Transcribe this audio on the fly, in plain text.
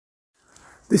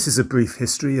This is a brief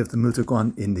history of the Moo Duk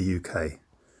Kwan in the UK.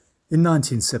 In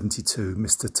 1972,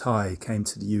 Mr. Thai came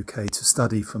to the UK to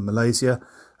study from Malaysia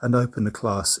and opened a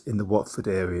class in the Watford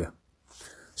area.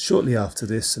 Shortly after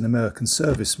this, an American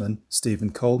serviceman,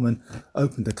 Stephen Coleman,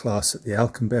 opened a class at the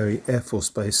Alconbury Air Force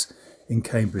Base in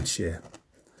Cambridgeshire.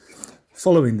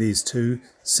 Following these two,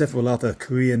 several other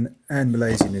Korean and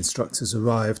Malaysian instructors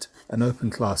arrived and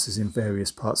opened classes in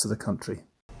various parts of the country.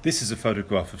 This is a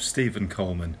photograph of Stephen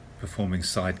Coleman performing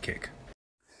sidekick.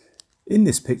 In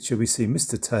this picture we see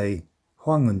Mr. Tae,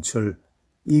 Hwang Eun-chul,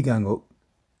 Lee Gang-uk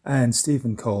and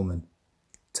Stephen Coleman,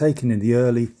 taken in the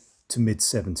early to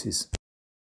mid-70s.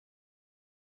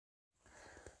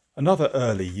 Another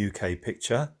early UK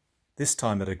picture, this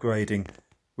time at a grading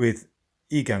with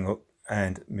Lee Gang-uk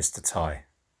and Mr. Thai.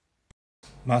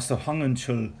 Master Hwang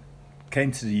Eun-chul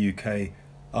came to the UK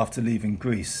after leaving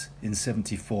Greece in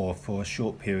 '74 for a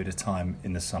short period of time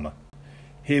in the summer.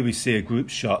 Here we see a group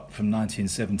shot from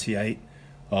 1978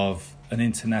 of an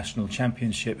international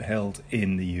championship held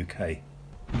in the UK.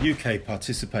 The UK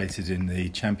participated in the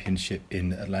championship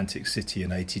in Atlantic City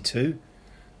in '82,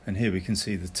 and here we can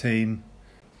see the team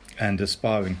and a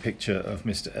sparring picture of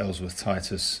Mr. Ellsworth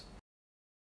Titus.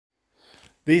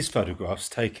 These photographs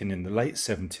taken in the late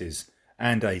 70s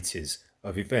and 80s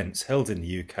of events held in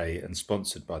the UK and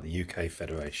sponsored by the UK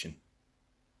Federation.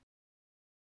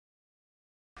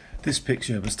 This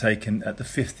picture was taken at the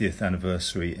 50th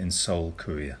anniversary in Seoul,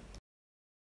 Korea.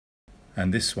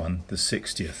 And this one, the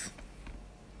 60th,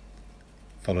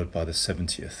 followed by the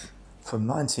 70th. From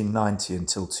 1990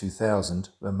 until 2000,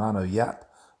 Romano Yap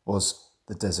was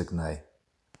the designee.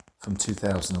 From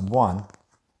 2001,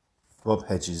 Rob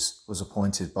Hedges was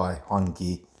appointed by Hwang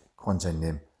Gi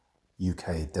Kwanjanim,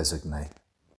 UK designee.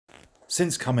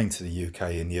 Since coming to the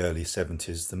UK in the early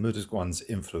 70s, the Moo Duk Kwan's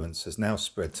influence has now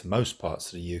spread to most parts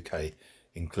of the UK,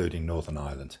 including Northern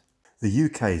Ireland. The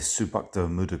UK Subakdo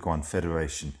Moo Duk Kwan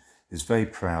Federation is very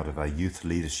proud of our youth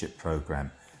leadership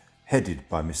programme, headed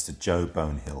by Mr. Joe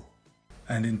Bonehill.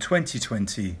 And in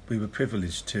 2020, we were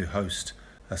privileged to host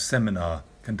a seminar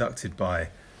conducted by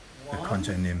the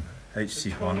Kwanjanim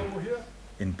HC Hwang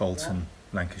in Bolton,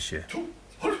 Lancashire.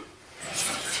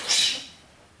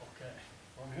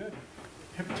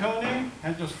 Hip turning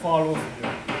and just follow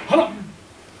here. Hana!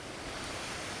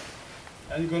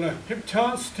 And you're gonna hip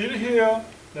turn still here.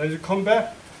 Then you come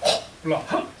back. Block.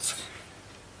 Just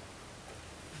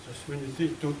when you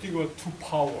think, don't think about too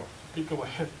power. Think about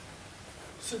head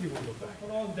sitting on the back.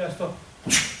 Hold on, that's the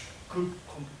good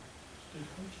stay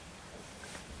punch.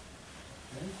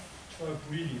 Okay. Try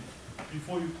breathing.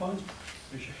 Before you punch,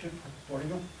 make your hip body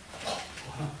go.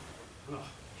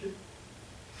 Hip.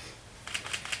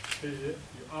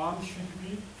 Your arm should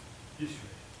be this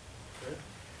way. Okay?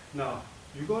 Now,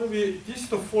 you're going to be, this is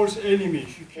the false enemy.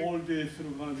 You all day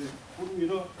through, going to be putting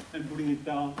it up and putting it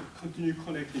down, continue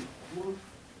connecting. 1,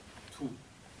 2.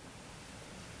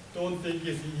 Don't think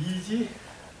it's easy.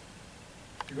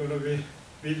 You're going to be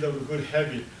build up a good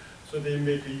habit. So they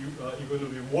make you, you're going to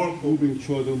be moving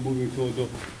toward the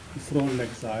front leg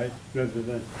side rather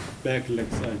than back leg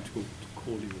side to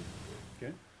call you.